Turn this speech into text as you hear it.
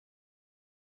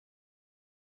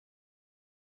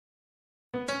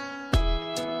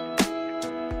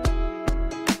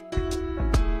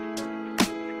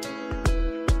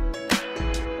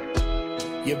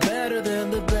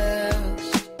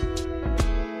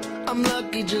I'm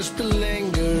lucky just to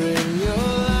linger in your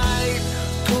light.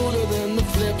 Cooler than the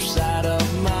flip side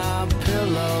of my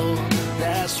pillow.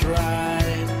 That's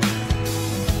right.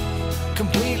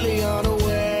 Completely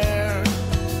unaware.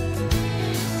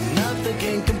 Nothing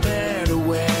can compare to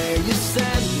where you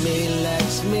send me.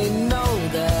 Lets me know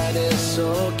that it's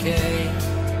okay.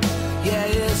 Yeah,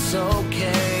 it's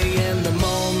okay. In the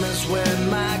moments when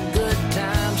my good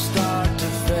times start to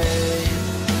fade,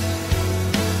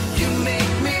 you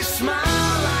make me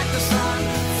smile like the sun,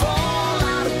 fall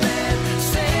out of bed,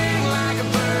 sing like a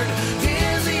bird,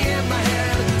 dizzy in my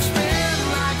head, spin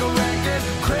like a record,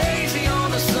 crazy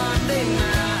on a Sunday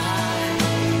night.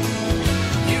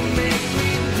 You make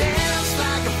me dance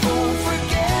like a fool,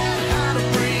 forget how to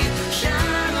breathe,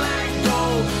 shine like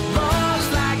gold, buzz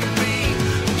like a bee.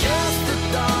 Just the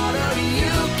thought of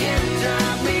you can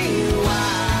drive me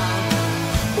wild.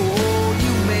 Oh,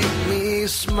 you make me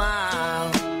smile.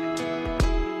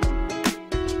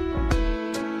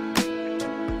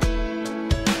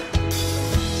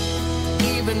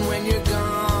 Even when you're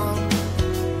gone,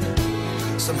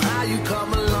 somehow you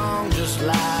come along just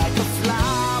like a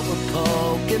flower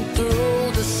poking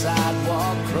through the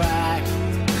sidewalk crack.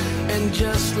 And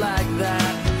just like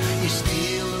that, you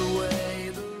steal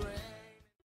away the rain.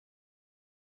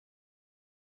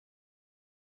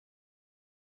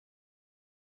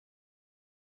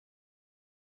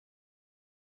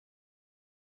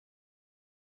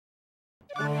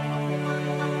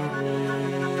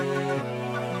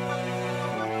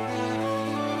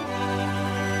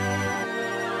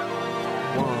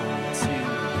 One,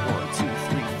 two,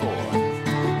 3, 4.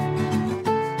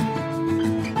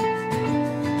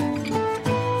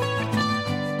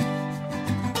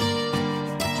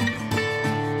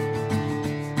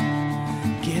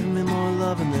 Give me more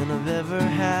loving than I've ever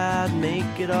had.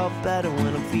 Make it all better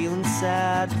when I'm feeling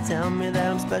sad. Tell me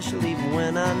that I'm special even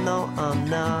when I know I'm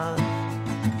not.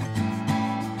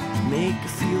 Make it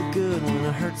feel good when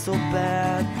it hurts so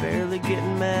bad. Barely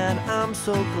getting mad, I'm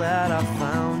so glad I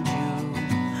found you.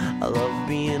 I love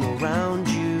being around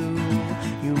you.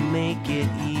 You make it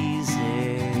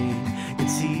easy.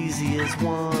 It's easy as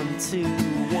 1, 2,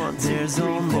 1, 2. There's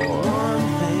only one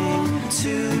thing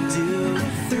to do.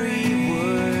 3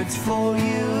 words for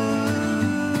you.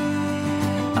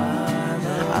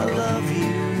 I love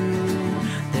you.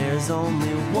 There's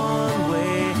only one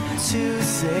way to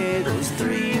say those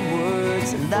 3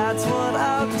 words, and that's what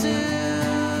I'll do.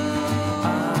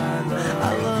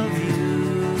 I love you.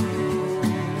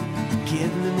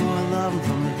 Give me more love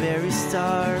from the very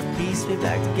start. Piece me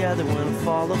back together when I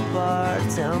fall apart.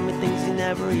 Tell me things you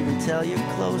never even tell your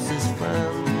closest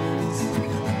friends.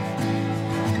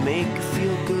 Make it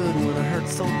feel good when it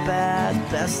hurts so bad.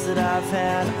 Best that I've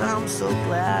had, I'm so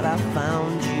glad I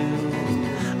found you.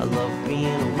 I love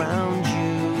being around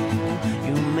you.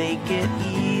 You make it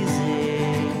easy.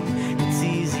 It's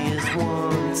easy as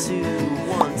 1, 2,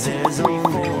 1, 2. There's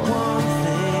only one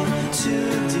thing to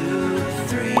do.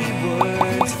 3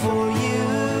 words for you.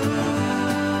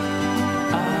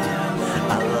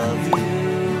 I love you.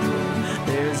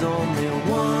 There's only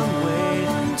one way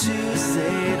to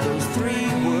say those 3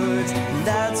 words, and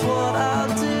that's what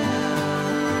I'll do.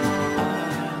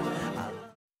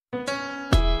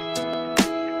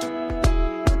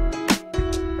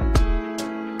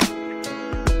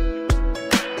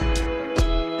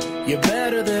 You're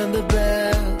better than the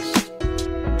best.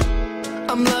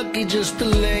 I'm lucky just to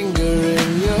linger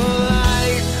in your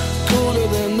light. Cooler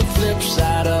than the flip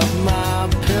side of my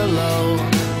pillow.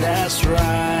 That's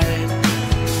right.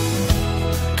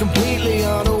 Completely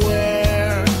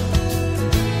unaware.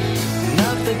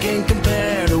 Nothing can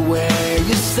compare to where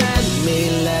you send me.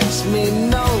 Lets me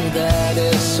know that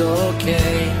it's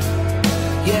okay.